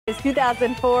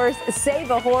2004's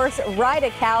Save a Horse, Ride a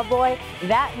Cowboy.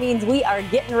 That means we are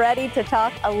getting ready to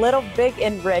talk a little big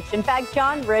and rich. In fact,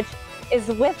 John Rich is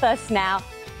with us now.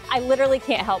 I literally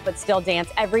can't help but still dance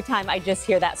every time I just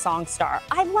hear that song start.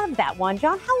 I love that one.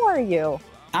 John, how are you?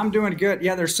 I'm doing good.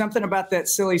 Yeah, there's something about that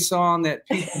silly song that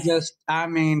people just, I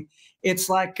mean, it's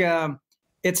like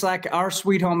Our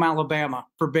Sweet Home Alabama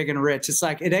for Big and Rich. It's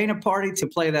like, it ain't a party to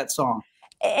play that song.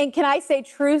 And can I say,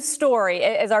 true story,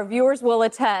 as our viewers will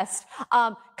attest,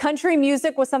 country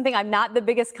music was something I'm not the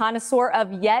biggest connoisseur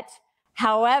of yet.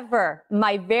 However,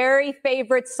 my very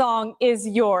favorite song is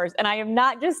yours. And I am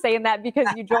not just saying that because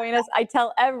you join us. I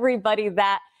tell everybody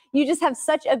that. You just have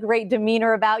such a great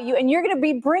demeanor about you. And you're going to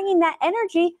be bringing that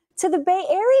energy to the Bay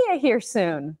Area here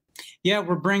soon. Yeah,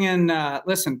 we're bringing,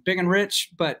 listen, Big and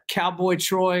Rich, but Cowboy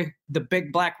Troy, the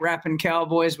big black rapping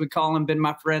cowboys, we call him, been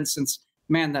my friend since,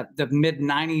 man, the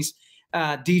mid-90s.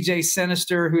 DJ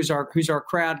Sinister, who's our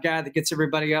crowd guy that gets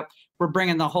everybody up. We're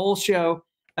bringing the whole show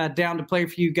down to play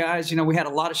for you guys. You know, we had a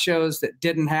lot of shows that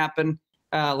didn't happen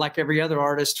like every other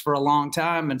artist for a long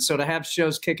time. And so to have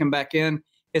shows kicking back in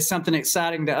is something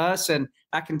exciting to us. And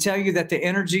I can tell you that the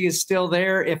energy is still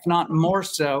there, if not more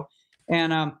so.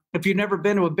 And if you've never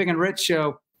been to a Big and Rich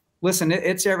show, listen,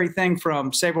 it's everything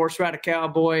from Save a Horse, Ride a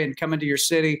Cowboy and Coming to Your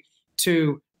City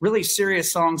to really serious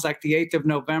songs like The 8th of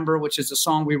November, which is a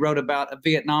song we wrote about a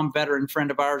Vietnam veteran friend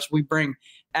of ours. We bring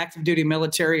active duty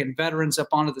military and veterans up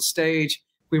onto the stage.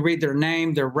 We read their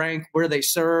name, their rank, where they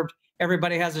served.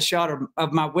 Everybody has a shot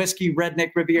of my whiskey,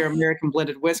 Redneck Riviera American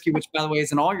Blended Whiskey, which, by the way,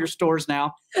 is in all your stores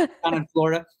now down in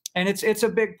Florida. And it's a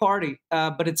big party,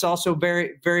 but it's also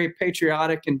very, very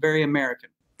patriotic and very American.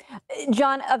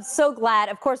 John, I'm so glad.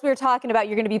 Of course, we were talking about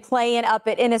you're going to be playing up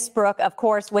at Innisbrook, of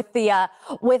course, with the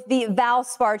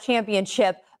Valspar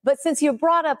Championship. But since you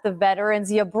brought up the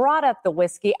veterans, you brought up the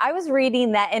whiskey, I was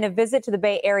reading that in a visit to the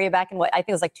Bay Area back in what I think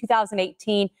it was like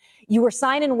 2018, you were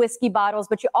signing whiskey bottles,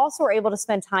 but you also were able to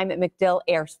spend time at MacDill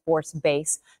Air Force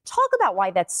Base. Talk about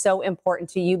why that's so important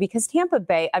to you, because Tampa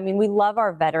Bay, I mean, we love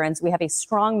our veterans. We have a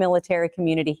strong military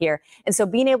community here. And so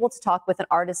being able to talk with an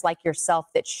artist like yourself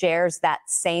that shares that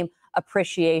same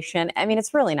appreciation, I mean,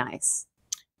 it's really nice.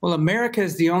 Well, America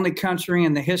is the only country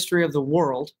in the history of the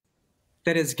world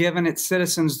that has given its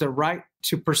citizens the right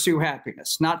to pursue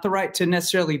happiness, not the right to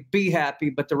necessarily be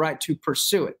happy, but the right to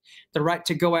pursue it, the right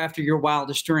to go after your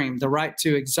wildest dream, the right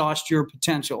to exhaust your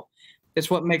potential.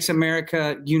 It's what makes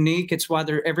America unique. It's why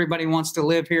everybody wants to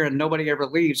live here and nobody ever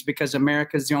leaves, because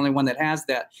America is the only one that has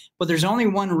that. But there's only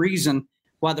one reason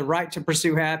why the right to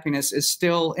pursue happiness is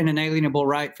still an inalienable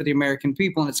right for the American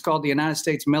people, and it's called the United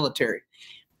States military.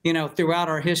 You know, throughout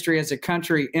our history as a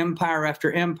country, empire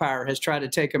after empire has tried to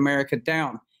take America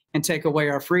down and take away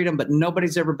our freedom, but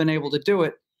nobody's ever been able to do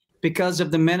it because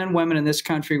of the men and women in this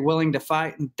country willing to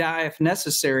fight and die if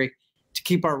necessary to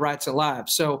keep our rights alive.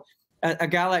 So a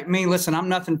guy like me, listen, I'm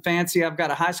nothing fancy. I've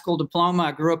got a high school diploma.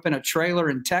 I grew up in a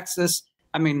trailer in Texas.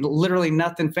 I mean, literally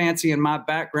nothing fancy in my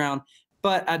background,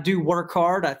 but I do work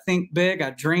hard. I think big.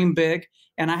 I dream big,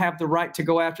 and I have the right to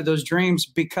go after those dreams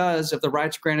because of the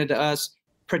rights granted to us,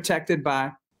 protected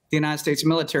by the United States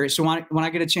military. So when I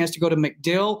get a chance to go to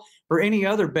MacDill or any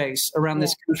other base around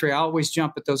this country, I always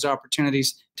jump at those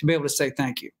opportunities to be able to say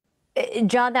thank you.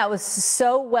 John, that was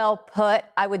so well put.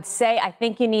 I would say I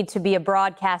think you need to be a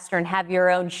broadcaster and have your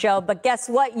own show. But guess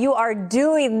what? You are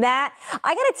doing that.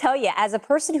 I got to tell you, as a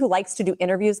person who likes to do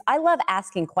interviews, I love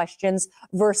asking questions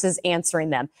versus answering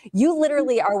them. You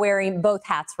literally are wearing both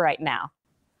hats right now.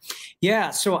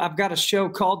 Yeah, so I've got a show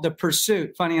called The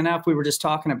Pursuit. Funny enough, we were just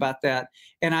talking about that.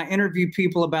 And I interview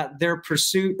people about their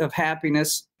pursuit of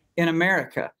happiness in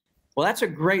America. Well, that's a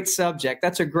great subject.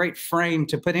 That's a great frame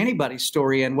to put anybody's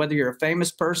story in, whether you're a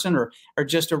famous person or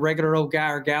just a regular old guy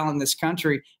or gal in this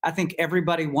country. I think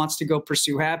everybody wants to go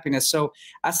pursue happiness. So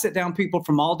I sit down people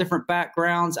from all different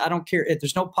backgrounds. I don't care if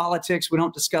there's no politics. We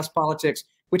don't discuss politics.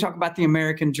 We talk about the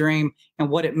American dream and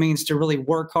what it means to really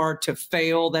work hard, to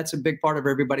fail. That's a big part of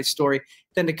everybody's story.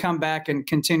 Then to come back and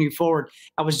continue forward.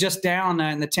 I was just down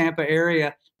in the Tampa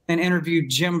area and interviewed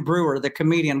Jim Brewer, the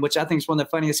comedian, which I think is one of the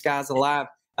funniest guys alive,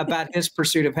 about his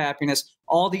pursuit of happiness.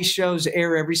 All these shows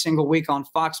air every single week on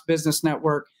Fox Business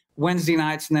Network, Wednesday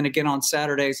nights, and then again on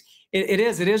Saturdays. It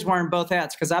is wearing both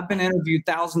hats, because I've been interviewed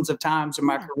thousands of times in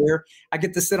my career. I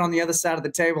get to sit on the other side of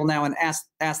the table now and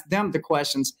ask them the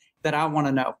questions that I want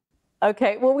to know.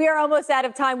 Okay, well, we are almost out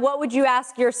of time. What would you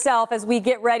ask yourself as we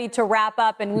get ready to wrap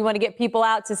up and we want to get people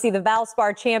out to see the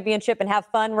Valspar Championship and have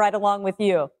fun right along with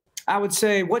you? I would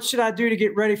say, what should I do to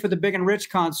get ready for the Big and Rich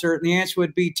concert? And the answer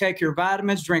would be take your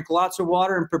vitamins, drink lots of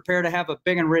water, and prepare to have a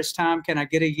big and rich time. Can I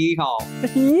get a yeehaw?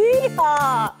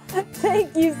 Yeehaw!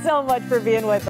 Thank you so much for being with us.